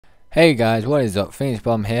Hey guys, what is up? Phoenix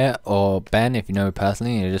Bomb here, or Ben if you know me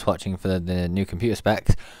personally and you're just watching for the new computer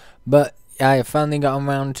specs. But I finally got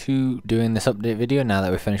around to doing this update video now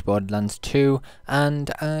that we've finished Borderlands 2, and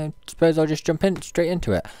I suppose I'll just jump in straight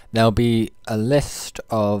into it. There'll be a list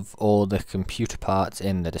of all the computer parts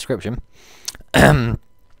in the description,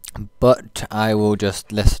 but I will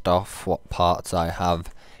just list off what parts I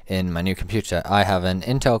have in my new computer. I have an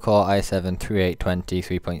Intel Core i7-3820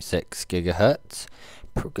 3.6 GHz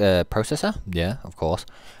processor, yeah, of course.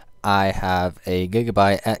 I have a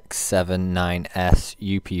Gigabyte X79S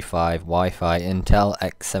UP5 Wi-Fi Intel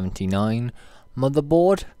X79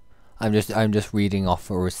 motherboard. I'm just reading off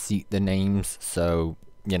a receipt the names, so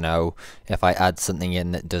you know, if I add something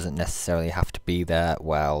in that doesn't necessarily have to be there,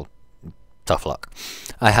 well, tough luck.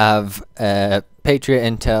 I have Patriot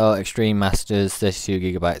Intel Extreme Masters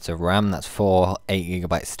 32 gigabytes of RAM. That's 4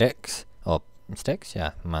 8GB sticks, or sticks,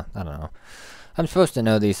 yeah, I don't know. I'm supposed to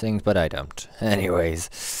know these things, but I don't.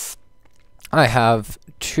 Anyways, I have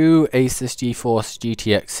two ASUS GeForce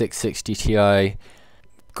GTX 660 Ti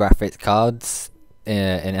graphics cards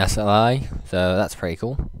in SLI, so that's pretty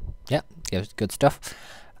cool. Yep, good stuff.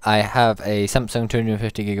 I have a Samsung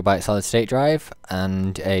 250GB solid state drive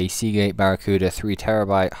and a Seagate Barracuda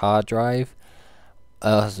 3TB hard drive,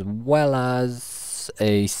 as well as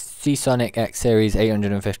a Seasonic X Series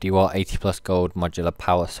 850W 80 plus gold modular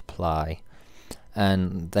power supply.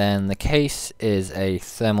 And then the case is a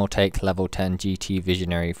Thermaltake Level 10 GT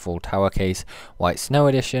Visionary Full Tower Case, White Snow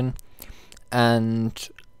Edition. And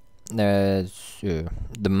there's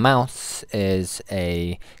the mouse is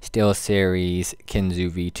a SteelSeries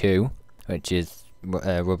Kinzu V2, which is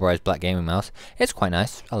a rubberized black gaming mouse. It's quite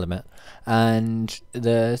nice, I'll admit. And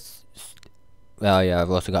well, yeah,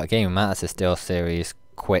 I've also got a gaming mouse. That's a SteelSeries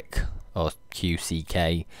Quick, or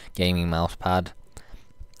QCK, gaming mouse pad.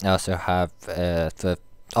 I also have the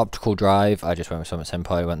optical drive. I just went with something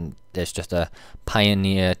simple. It's just a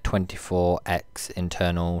Pioneer 24X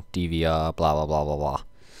internal DVR, blah blah blah blah blah.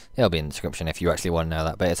 It'll be in the description if you actually want to know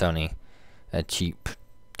that, but it's only a cheap,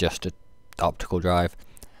 just a optical drive.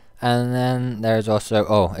 And then there's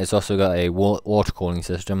also, it's also got a water cooling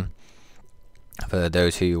system. For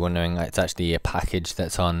those who are wondering, it's actually a package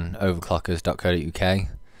that's on overclockers.co.uk.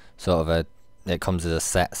 Sort of it comes as a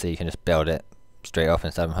set, so you can just build it straight off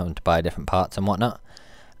instead of having to buy different parts and whatnot.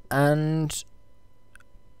 And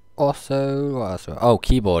also, what else?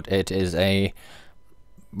 Keyboard. It is a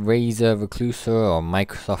Razer Recluser or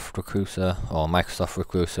Microsoft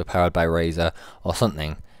Recluser powered by Razer or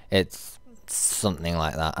something. It's something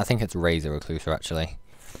like that. I think it's Razer Recluser actually.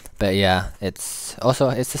 But yeah, it's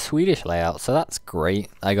a Swedish layout, so that's great.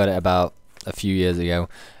 I got it about a few years ago.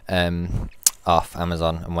 Off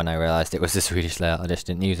Amazon, and when I realised it was a Swedish layout, I just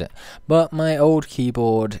didn't use it. But my old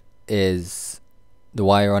keyboard the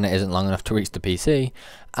wire on it isn't long enough to reach the PC,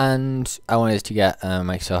 and I wanted to get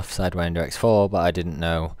Microsoft Sidewinder X4, but I didn't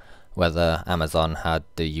know whether Amazon had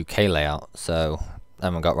the UK layout, so I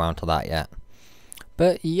haven't got around to that yet.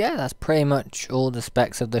 But yeah, that's pretty much all the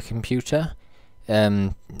specs of the computer.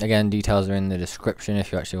 Again, details are in the description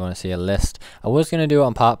if you actually want to see a list. I was going to do it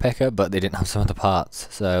on Part Picker, but they didn't have some of the parts,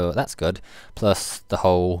 so that's good. Plus, the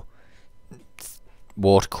whole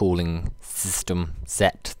water cooling system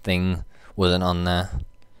set thing wasn't on there.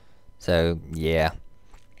 So, yeah.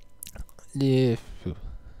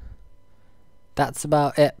 That's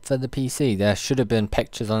about it for the PC. There should have been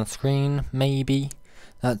pictures on screen, maybe.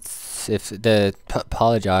 That's if they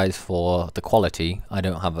apologise for the quality. I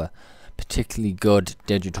don't have a particularly good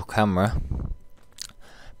digital camera,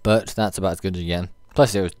 but that's about as good as you get.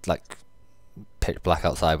 Plus it was like pitch black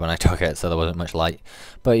outside when I took it, so there wasn't much light,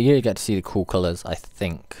 but you get to see the cool colours. I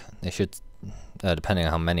think they should, depending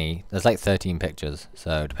on how many, there's like 13 pictures,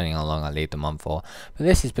 so depending on how long I leave them on for. But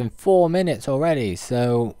this has been 4 minutes already,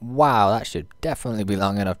 so wow, that should definitely be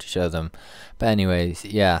long enough to show them. But anyways,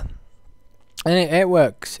 yeah, and it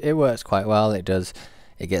works quite well. It does.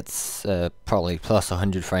 It gets probably plus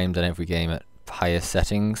 100 frames on every game at highest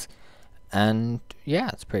settings, and yeah,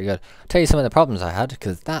 it's pretty good. I'll tell you some of the problems I had,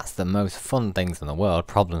 because that's the most fun things in the world,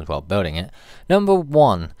 problems while building it. Number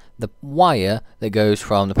one, the wire that goes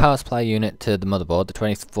from the power supply unit to the motherboard, the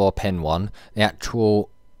 24-pin one, the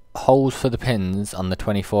actual holes for the pins on the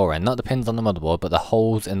 24 end, not the pins on the motherboard, but the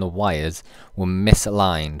holes in the wires were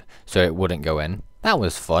misaligned, so it wouldn't go in. That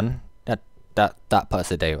was fun. That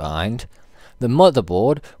puts a day behind. The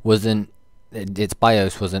motherboard wasn't, its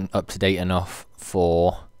BIOS wasn't up to date enough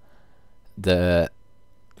for the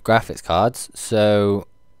graphics cards, so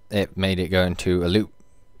it made it go into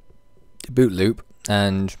a boot loop,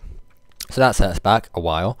 and so that set us back a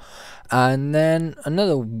while. And then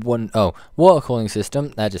another one, oh, water cooling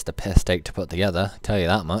system. They're just a piss take to put together, tell you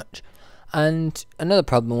that much. And another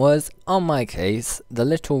problem was, on my case, the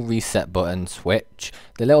little reset button switch,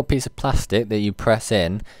 the little piece of plastic that you press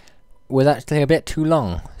in, was actually a bit too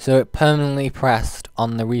long, so it permanently pressed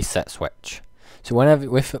on the reset switch. So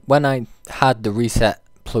when I had the reset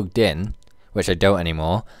plugged in, which I don't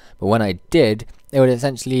anymore, but when I did, it would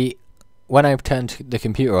essentially, when I turned the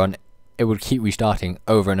computer on, it would keep restarting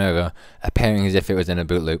over and over, appearing as if it was in a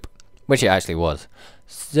boot loop, which it actually was.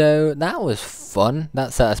 So that was fun.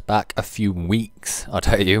 That set us back a few weeks, I'll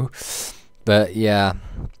tell you. But yeah,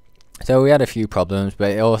 so we had a few problems,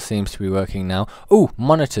 but it all seems to be working now. Oh,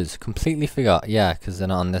 monitors, completely forgot. Yeah, because they're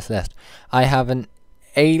not on this list. I have an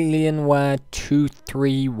Alienware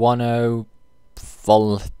 2310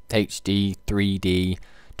 full HD 3D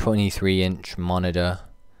 23-inch monitor.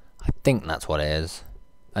 I think that's what it is.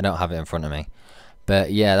 I don't have it in front of me,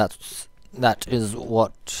 but yeah, that is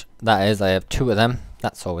what that is. I have two of them.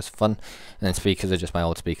 That's always fun. And then speakers are just my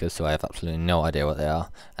old speakers, so I have absolutely no idea what they are,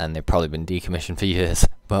 and they've probably been decommissioned for years.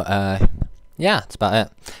 But yeah, that's about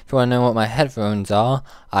it. If you want to know what my headphones are,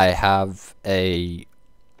 I have a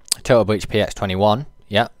Total Bleach PX21.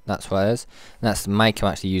 Yeah, that's what it is. And that's the mic I'm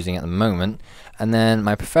actually using at the moment. And then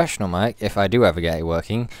my professional mic, if I do ever get it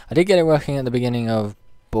working, I did get it working at the beginning of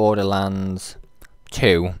Borderlands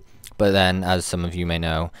 2, but then, as some of you may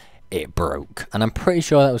know, it broke, and I'm pretty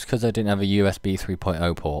sure that was because I didn't have a USB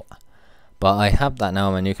 3.0 port. But I have that now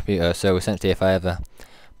on my new computer, so essentially if I ever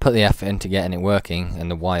put the effort into getting it working and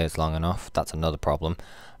the wire's long enough, that's another problem,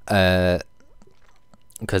 because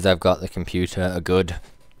I've got the computer a good,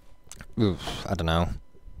 I don't know,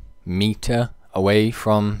 meter away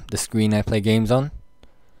from the screen I play games on.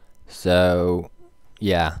 So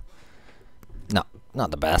yeah,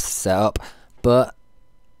 not the best setup, but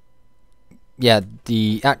yeah,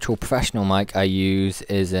 the actual professional mic I use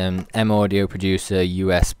is an M-Audio Producer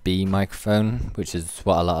USB microphone, which is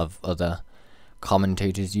what a lot of other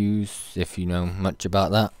commentators use, if you know much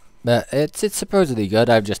about that. But it's supposedly good,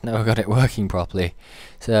 I've just never got it working properly.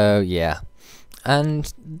 So yeah,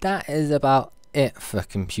 and that is about it for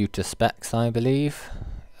computer specs, I believe.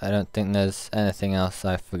 I don't think there's anything else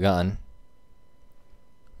I've forgotten.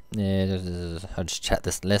 Yeah, I'll just check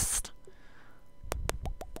this list.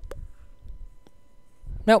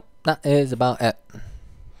 Nope, that is about it.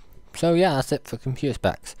 So yeah, that's it for computer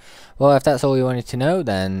specs. Well, if that's all you wanted to know,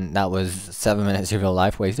 then that was 7 minutes of your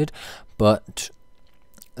life wasted. But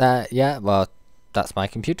yeah, well, that's my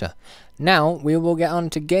computer. Now we will get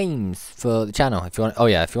on to games for the channel. If you want,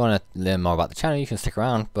 if you want to learn more about the channel, you can stick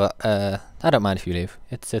around. But I don't mind if you leave.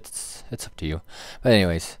 It's up to you. But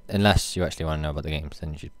anyways, unless you actually want to know about the games,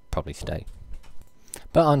 then you should probably stay.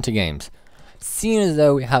 But on to games. Seeing as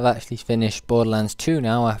though we have actually finished Borderlands 2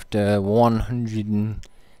 now after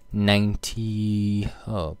 190,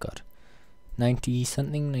 oh god, 90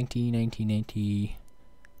 something,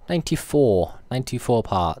 94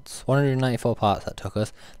 parts, 194 parts that took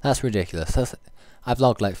us. That's ridiculous. I've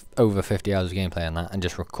logged like over 50 hours of gameplay on that and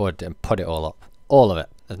just recorded it and put it all up, all of it.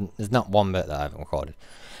 There's not one bit that I haven't recorded.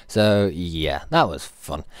 So yeah, that was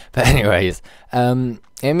fun. But anyways,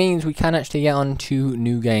 it means we can actually get on to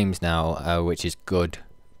new games now, which is good,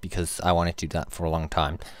 because I wanted to do that for a long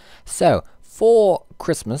time. So for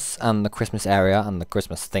Christmas and the Christmas area and the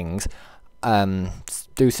Christmas things,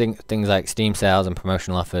 do things like Steam sales and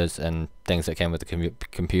promotional offers and things that came with the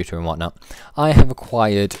computer and whatnot, I have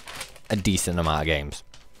acquired a decent amount of games.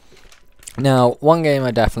 Now, one game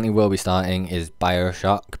I definitely will be starting is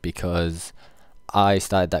BioShock, because I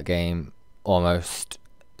started that game almost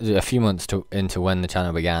a few months into when the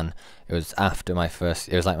channel began. It was after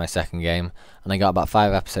it was like my second game, and I got about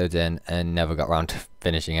 5 episodes in and never got around to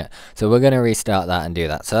finishing it. So we're going to restart that and do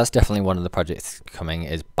that. So that's definitely one of the projects coming,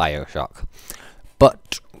 is BioShock.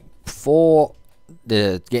 But for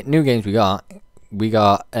the new games we got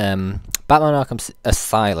Batman Arkham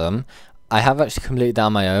Asylum. I have actually completed that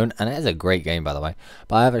on my own, and it is a great game, by the way.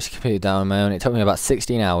 But I have actually completed that on my own. It took me about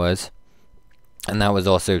 16 hours, and that was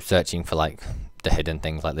also searching for like the hidden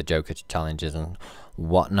things like the Joker challenges and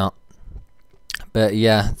whatnot. But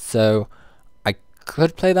yeah, so I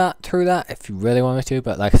could play that through that if you really want me to,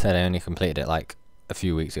 but like I said, I only completed it like a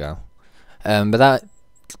few weeks ago. But that,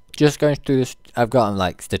 just going through this, I've gotten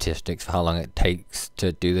like statistics for how long it takes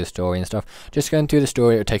to do the story and stuff. Just going through the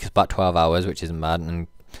story, it would take us about 12 hours, which isn't bad, and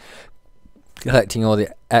collecting all the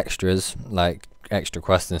extras, like extra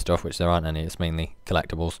quests and stuff, which there aren't any, it's mainly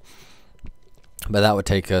collectibles. But that would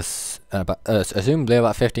take us assumably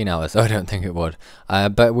about 15 hours, so I don't think it would.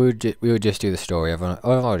 But we would just do the story. I've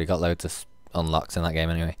already got loads of unlocks in that game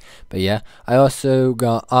anyway. But yeah, I also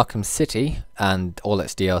got Arkham City and all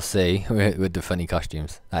its DLC with the funny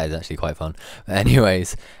costumes. That is actually quite fun. But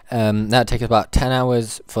anyways, that takes about 10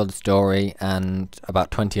 hours for the story and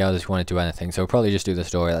about 20 hours if you want to do anything. So we'll probably just do the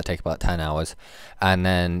story. That'll take about 10 hours, and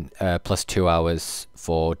then plus 2 hours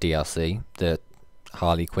for DLC, the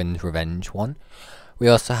Harley Quinn's Revenge one. We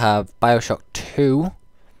also have Bioshock 2.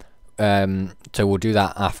 So we'll do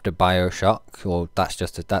that after Bioshock, or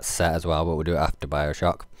that's set as well, but we'll do it after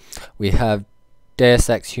Bioshock. We have Deus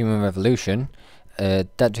Ex Human Revolution.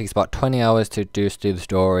 That takes about 20 hours to do the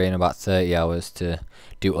story and about 30 hours to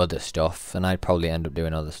do other stuff, and I'd probably end up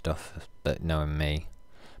doing other stuff, but knowing me.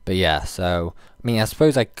 But yeah, so I mean, I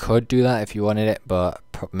suppose I could do that if you wanted it, but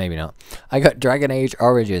maybe not. I got Dragon Age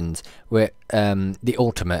Origins with the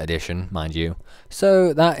Ultimate Edition, mind you.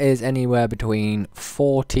 So that is anywhere between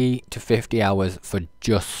 40 to 50 hours for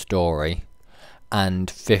just story,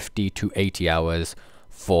 and 50 to 80 hours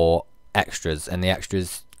for extras, and the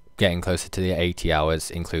extras getting closer to the 80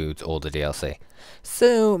 hours includes all the DLC.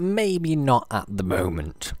 So maybe not at the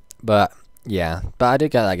moment, but yeah, but I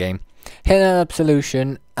did get that game. Hidden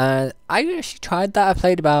Absolution, and I actually tried that. I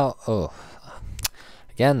played about,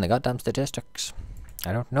 again, the goddamn statistics,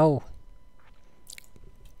 I don't know.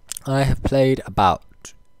 I have played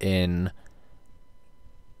about, in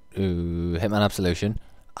Hitman Absolution,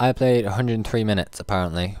 I played 103 minutes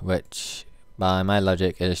apparently, which by my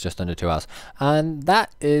logic is just under 2 hours, and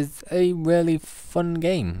that is a really fun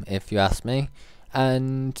game if you ask me,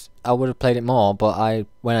 and I would have played it more, but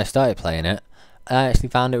when I started playing it, I actually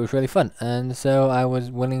found it was really fun, and so I was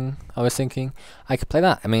thinking I could play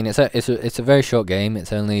that. I mean, it's a very short game.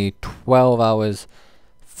 It's only 12 hours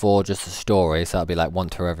for just the story, so that'll be like 1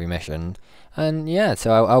 through every mission. And yeah,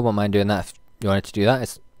 so I wouldn't mind doing that if you wanted to do that.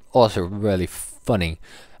 It's also really funny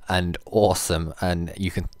and awesome, and you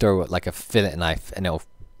can throw it like a fillet knife and it'll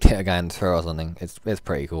hit a guy in the throat or something. It's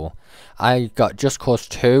pretty cool. I got Just Cause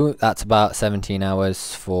 2. That's about 17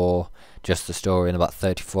 hours for just the story and about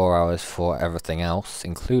 34 hours for everything else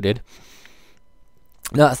included.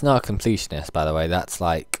 That's not a completionist, by the way. That's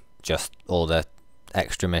like just all the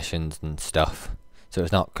extra missions and stuff. So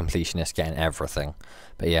it's not completionist getting everything.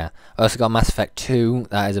 But yeah, I also got Mass Effect 2.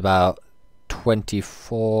 That is about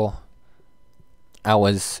 24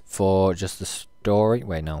 hours for just the story.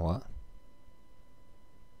 Wait, no, what?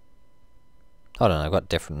 Hold on, I've got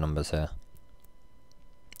different numbers here.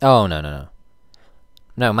 Oh, no.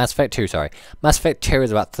 No, Mass Effect 2, sorry. Mass Effect 2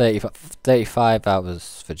 is about 35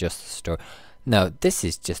 hours for just the story. No, this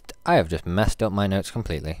is just, I have just messed up my notes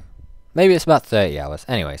completely. Maybe it's about 30 hours.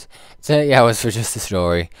 Anyways, 30 hours for just the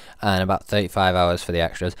story and about 35 hours for the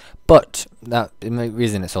extras. But the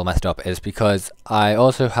reason it's all messed up is because I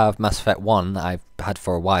also have Mass Effect 1 that I've had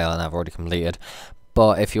for a while and I've already completed.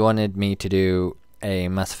 But if you wanted me to do a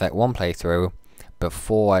Mass Effect 1 playthrough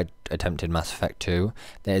before I attempted Mass Effect 2,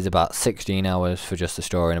 there is about 16 hours for just the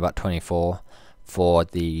story and about 24 for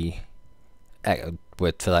the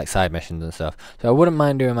for like side missions and stuff. So I wouldn't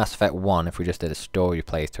mind doing Mass Effect 1 if we just did a story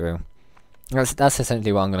playthrough. That's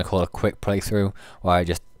essentially what I'm going to call a quick playthrough, where I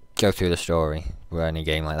just go through the story with any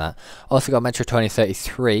game like that. Also got Metro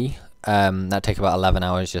 2033. That takes about 11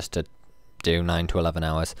 hours just to do 9 to 11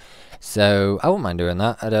 hours. So I wouldn't mind doing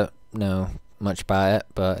that. I don't know much about it,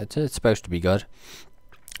 but it's supposed to be good.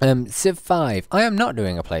 Civ 5. I am not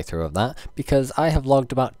doing a playthrough of that because I have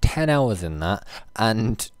logged about 10 hours in that,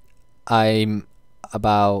 and I'm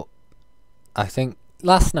about, I think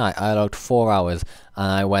last night I logged 4 hours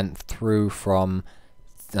and I went through from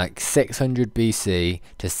like 600 BC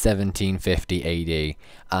to 1750 AD,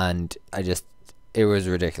 and it was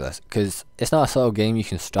ridiculous because it's not a sort of game you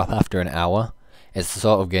can stop after an hour. It's the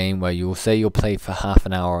sort of game where you'll say you'll play for half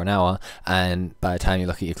an hour or an hour, and by the time you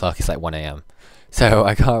look at your clock it's like 1 AM. So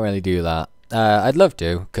I can't really do that. I'd love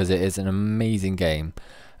to, because it is an amazing game.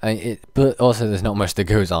 But also there's not much that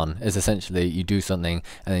goes on. It's essentially you do something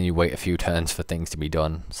and then you wait a few turns for things to be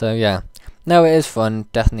done. So yeah, no, it is fun.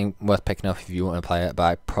 Definitely worth picking up if you want to play it, but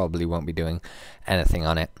I probably won't be doing anything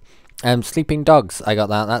on it. Sleeping Dogs, I got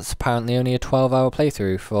that. That's apparently only a 12-hour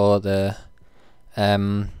playthrough for the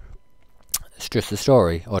just the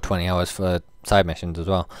story, or 20 hours for side missions as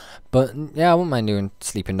well. But yeah, I wouldn't mind doing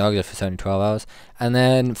Sleeping Dogs if it's only 12 hours. And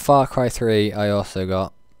then Far Cry 3 I also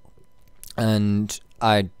got, and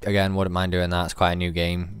I again wouldn't mind doing that. It's quite a new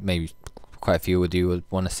game. Maybe quite a few of you would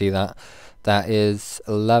want to see that. That is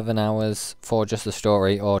 11 hours for just the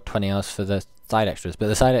story, or 20 hours for the side extras. But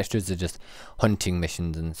the side extras are just hunting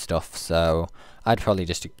missions and stuff, so I'd probably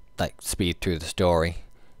just like speed through the story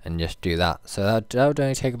and just do that. So that would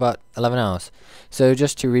only take about 11 hours. So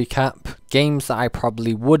just to recap, games that I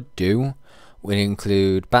probably would do We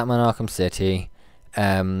include Batman Arkham City,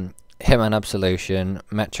 Hitman Absolution,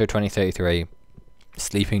 Metro 2033,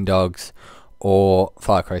 Sleeping Dogs, or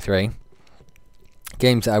Far Cry 3.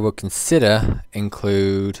 Games that I would consider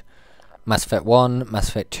include Mass Effect 1, Mass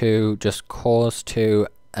Effect 2, Just Cause 2,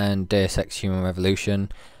 and Deus Ex Human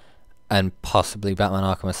Revolution, and possibly Batman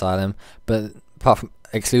Arkham Asylum. But apart from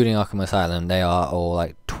excluding Arkham Asylum, they are all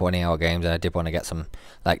like 20-hour games, and I did want to get some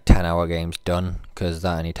like 10-hour games done, because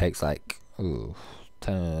that only takes like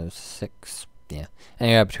 6, yeah,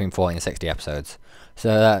 anywhere between 40 and 60 episodes.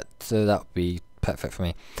 So that would be perfect for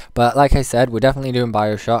me. But like I said, we're definitely doing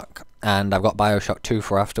Bioshock, and I've got Bioshock 2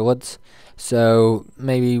 for afterwards. So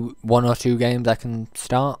maybe 1 or 2 games I can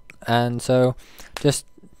start, and so just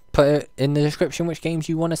put it in the description which games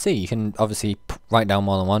you want to see. You can obviously write down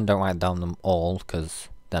more than one. Don't write down them all, because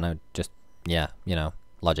then I just, yeah, you know,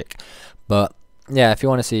 logic. But yeah, if you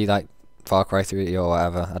want to see like Far Cry 3 or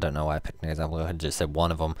whatever, I don't know why I picked an example. I just said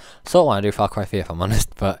one of them. Sort of want to do Far Cry 3 if I'm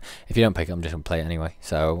honest, but if you don't pick it, I'm just gonna play it anyway.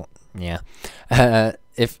 So yeah, but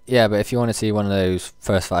if you want to see one of those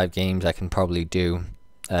first 5 games, I can probably do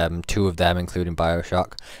 2 of them, including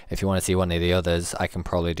Bioshock. If you want to see one of the others, I can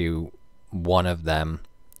probably do 1 of them,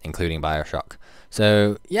 including Bioshock.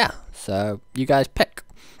 So yeah, so you guys pick.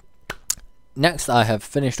 Next, I have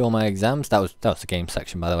finished all my exams. That was the game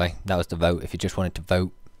section, by the way. That was the vote. If you just wanted to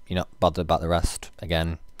vote, you're not bothered about the rest.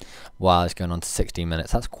 Again, while it's going on to 16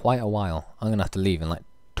 minutes, that's quite a while. I'm gonna have to leave in like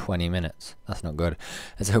 20 minutes. That's not good.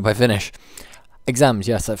 Let's hope I finish. Exams,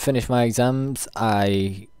 yes, I finished my exams.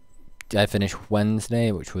 I finished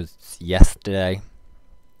Wednesday, which was yesterday,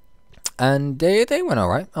 and they went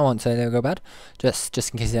alright. I won't say they go bad. Just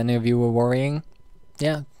in case any of you were worrying.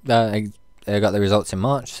 Yeah, I got the results in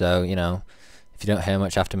March, so you know, if you don't hear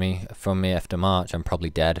much from me after March, I'm probably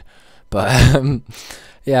dead. But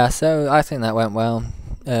yeah, so I think that went well.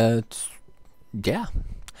 Yeah,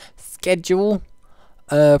 schedule.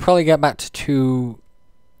 Probably get back to 2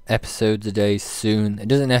 episodes a day soon. It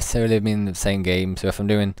doesn't necessarily mean the same game, so if I'm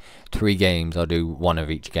doing 3 games, I'll do 1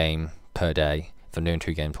 of each game per day. If I'm doing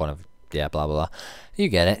 2 games, 1 of, yeah, blah blah blah. You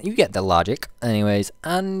get it. You get the logic. Anyways,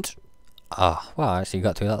 and wow, I actually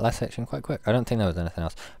got through that last section quite quick. I don't think there was anything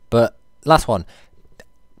else. But last one.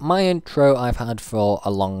 My intro I've had for a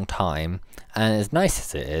long time, and as nice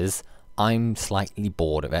as it is, I'm slightly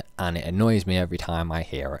bored of it, and it annoys me every time I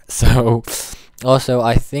hear it. So also,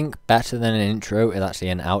 I think better than an intro is actually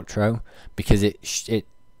an outro, because it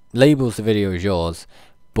labels the video as yours,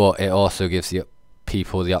 but it also gives the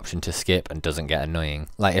people the option to skip and doesn't get annoying.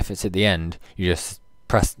 Like if it's at the end, you just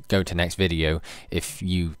press go to next video. If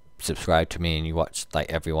you subscribe to me and you watch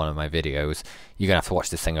like every one of my videos, you're gonna have to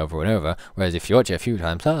watch this thing over and over, whereas if you watch it a few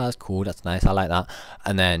times, oh, that's cool, that's nice, I like that,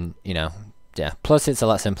 and then, you know, yeah, plus it's a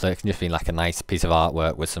lot simpler. It can just be like a nice piece of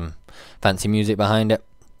artwork with some fancy music behind it.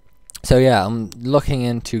 So yeah, I'm looking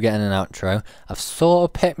into getting an outro. I've sort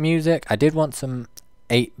of picked music. I did want some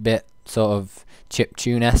 8-bit sort of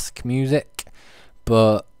chiptune-esque music,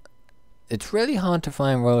 but it's really hard to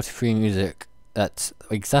find royalty-free music that's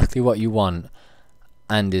exactly what you want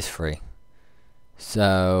and is free.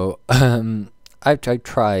 So I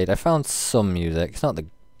tried. I found some music. It's not the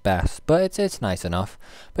best, but it's nice enough.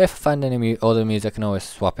 But if I find any other music, I can always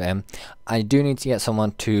swap it in. I do need to get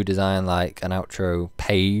someone to design like an outro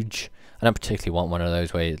page. I don't particularly want one of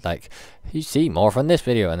those where like you see more from this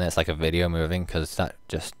video and then it's like a video moving, because that's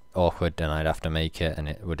just awkward and I'd have to make it and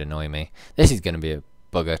it would annoy me. This is going to be a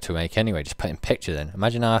bugger to make anyway, just putting pictures in.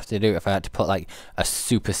 Imagine how I have to do it if I had to put like a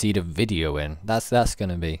supersede of video in. That's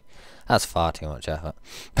far too much effort.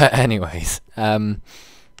 But anyways,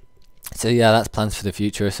 so yeah, that's plans for the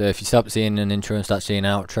future. So if you stop seeing an intro and start seeing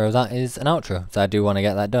an outro, that is an outro. So I do want to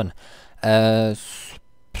get that done. I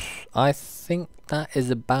think that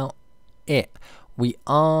is about it. We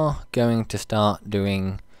are going to start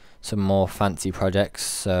doing some more fancy projects,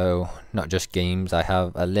 so not just games. I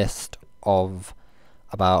have a list of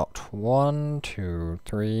about 1, 2,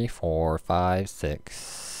 3, 4, 5, 6,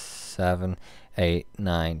 7, 8,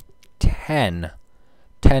 9, 10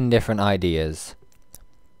 different ideas,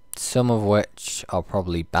 some of which are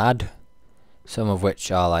probably bad, some of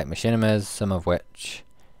which are like machinimas, some of which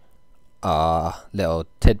are little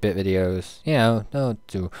tidbit videos. You know,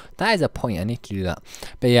 that is a point. I need to do that.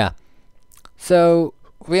 But yeah, so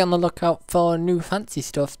be on the lookout for new fancy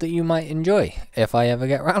stuff that you might enjoy if I ever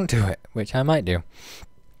get around to it, which I might do.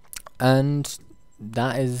 And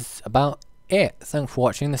that is about it. Thanks for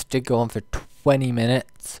watching. This did go on for 20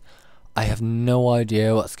 minutes. I have no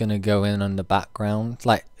idea what's going to go in the background.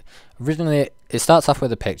 Like, originally it starts off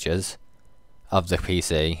with the pictures of the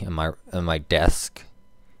PC and my desk.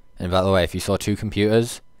 And by the way, if you saw 2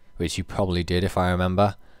 computers which you probably did if I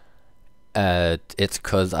remember. It's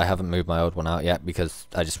because I haven't moved my old one out yet, because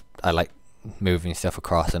I like moving stuff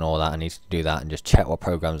across and all that. I need to do that and just check what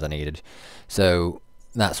programs I needed. So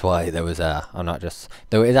that's why there was I'm not just,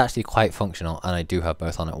 though it is actually quite functional, and I do have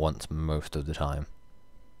both on at once most of the time.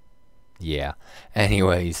 Yeah.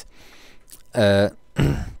 Anyways, that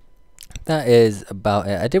is about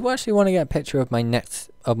it. I did actually want to get a picture of my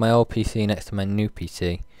old PC next to my new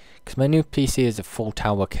PC, because my new PC is a full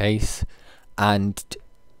tower case, and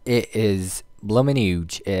it is blooming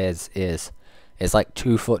huge. It's like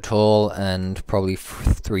 2 foot tall and probably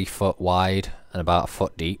 3 foot wide and about a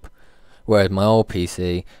foot deep, whereas my old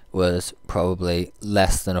PC was probably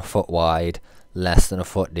less than a foot wide, less than a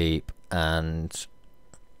foot deep, and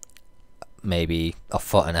maybe a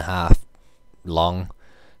foot and a half long.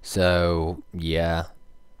 So yeah,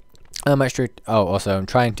 I'm actually also I'm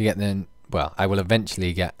trying to get I will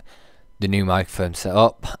eventually get the new microphone set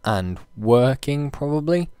up and working,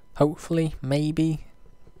 probably, hopefully, maybe.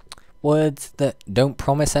 Words that don't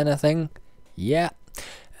promise anything. Yeah.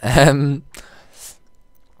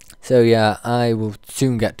 So yeah, I will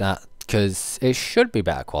soon get that, because it should be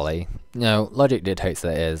better quality. You know, Logic dictates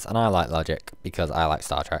that it is, and I like Logic because I like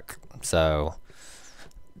Star Trek. So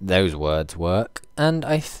those words work, and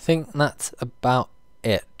I think that's about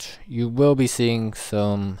it. You will be seeing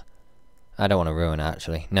some. I don't want to ruin it,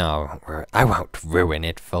 actually. No, I won't ruin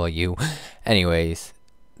it for you. Anyways,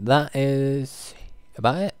 that is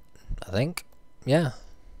about it, I think. Yeah,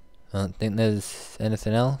 I don't think there's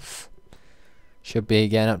anything else. Should be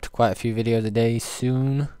getting up to quite a few videos a day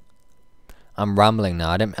soon. I'm rambling now.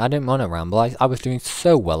 I didn't want to ramble. I was doing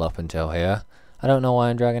so well up until here. I don't know why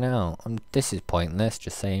I'm dragging it out. This is pointless,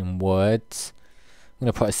 just saying words. I'm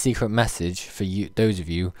going to put a secret message for you, those of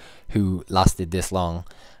you who lasted this long.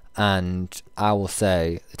 And I will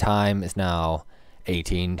say the time is now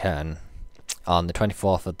 18:10 on the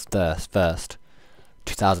 24th of the 1st,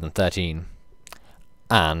 2013.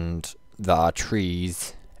 And there are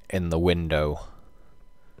trees in the window.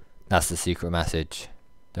 That's the secret message.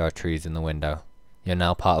 There are trees in the window. You're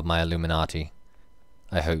now part of my Illuminati.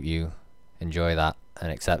 I hope you enjoy that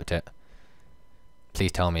and accept it.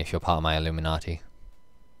 Please tell me if you're part of my Illuminati.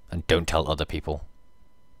 And don't tell other people.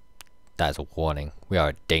 That is a warning. We are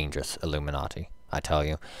a dangerous Illuminati, I tell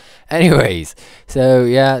you. Anyways, so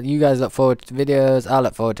yeah, you guys look forward to the videos. I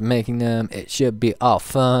look forward to making them. It should be all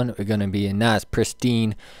fun. We're going to be in nice,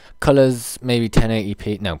 pristine colors, maybe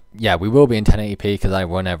 1080p. No, yeah, we will be in 1080p because I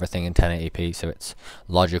run everything in 1080p, so it's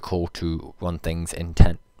logical to run things in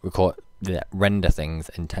render things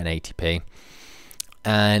in 1080p.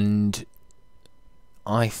 And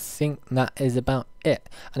I think that is about it.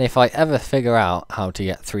 And if I ever figure out how to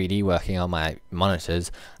get 3D working on my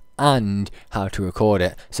monitors and how to record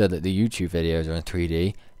it so that the YouTube videos are in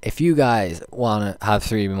 3D, if you guys want to have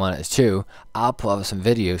 3D monitors too, I'll put up some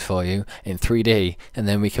videos for you in 3D, and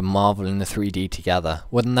then we can marvel in the 3D together.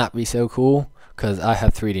 Wouldn't that be so cool? Because I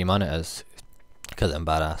have 3D monitors, because I'm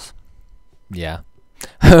badass. Yeah.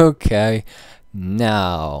 Okay.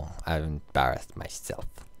 Now I've embarrassed myself.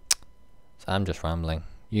 So I'm just rambling.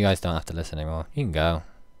 You guys don't have to listen anymore. You can go.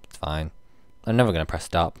 It's fine. I'm never going to press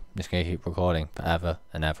stop. I'm just going to keep recording forever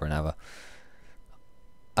and ever and ever.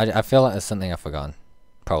 I feel like there's something I've forgotten.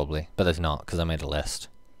 Probably. But there's not, because I made a list.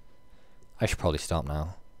 I should probably stop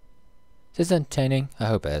now. Is this entertaining? I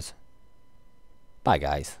hope it is. Bye,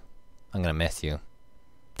 guys. I'm going to miss you.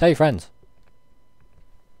 Tell your friends.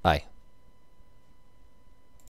 Bye.